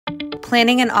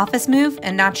planning an office move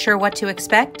and not sure what to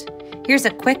expect? Here's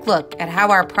a quick look at how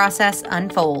our process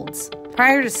unfolds.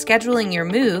 Prior to scheduling your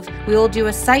move, we will do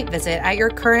a site visit at your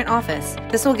current office.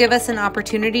 This will give us an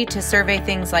opportunity to survey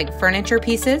things like furniture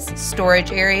pieces,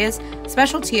 storage areas,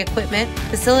 specialty equipment,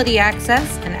 facility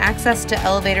access, and access to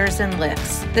elevators and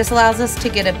lifts. This allows us to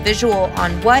get a visual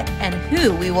on what and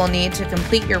who we will need to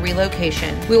complete your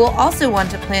relocation. We will also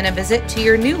want to plan a visit to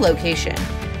your new location.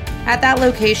 At that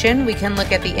location, we can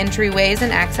look at the entryways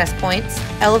and access points,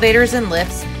 elevators and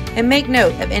lifts, and make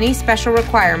note of any special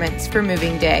requirements for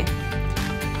moving day.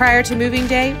 Prior to moving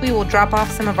day, we will drop off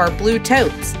some of our blue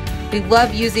totes. We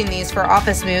love using these for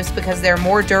office moves because they're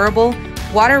more durable,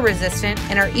 water resistant,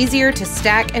 and are easier to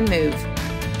stack and move.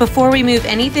 Before we move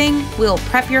anything, we'll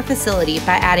prep your facility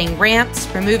by adding ramps,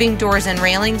 removing doors and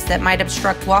railings that might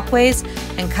obstruct walkways,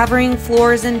 and covering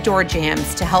floors and door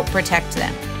jambs to help protect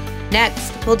them.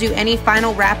 Next, we'll do any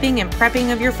final wrapping and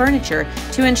prepping of your furniture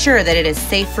to ensure that it is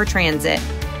safe for transit.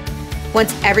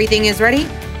 Once everything is ready,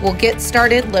 we'll get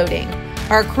started loading.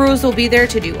 Our crews will be there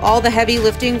to do all the heavy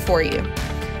lifting for you.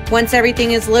 Once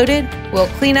everything is loaded, we'll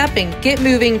clean up and get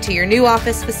moving to your new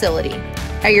office facility.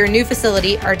 At your new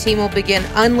facility, our team will begin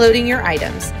unloading your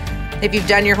items. If you've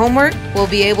done your homework, we'll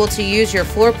be able to use your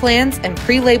floor plans and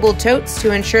pre-labeled totes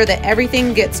to ensure that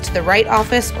everything gets to the right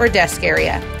office or desk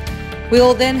area. We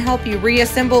will then help you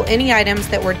reassemble any items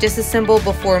that were disassembled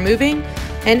before moving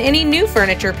and any new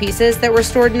furniture pieces that were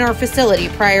stored in our facility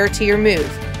prior to your move.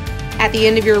 At the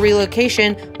end of your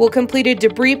relocation, we'll complete a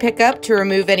debris pickup to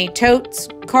remove any totes,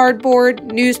 cardboard,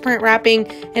 newsprint wrapping,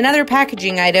 and other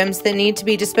packaging items that need to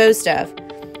be disposed of.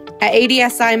 At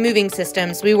ADSI Moving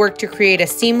Systems, we work to create a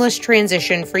seamless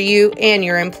transition for you and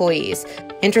your employees.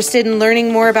 Interested in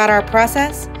learning more about our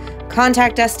process?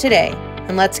 Contact us today,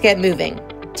 and let's get moving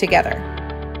together.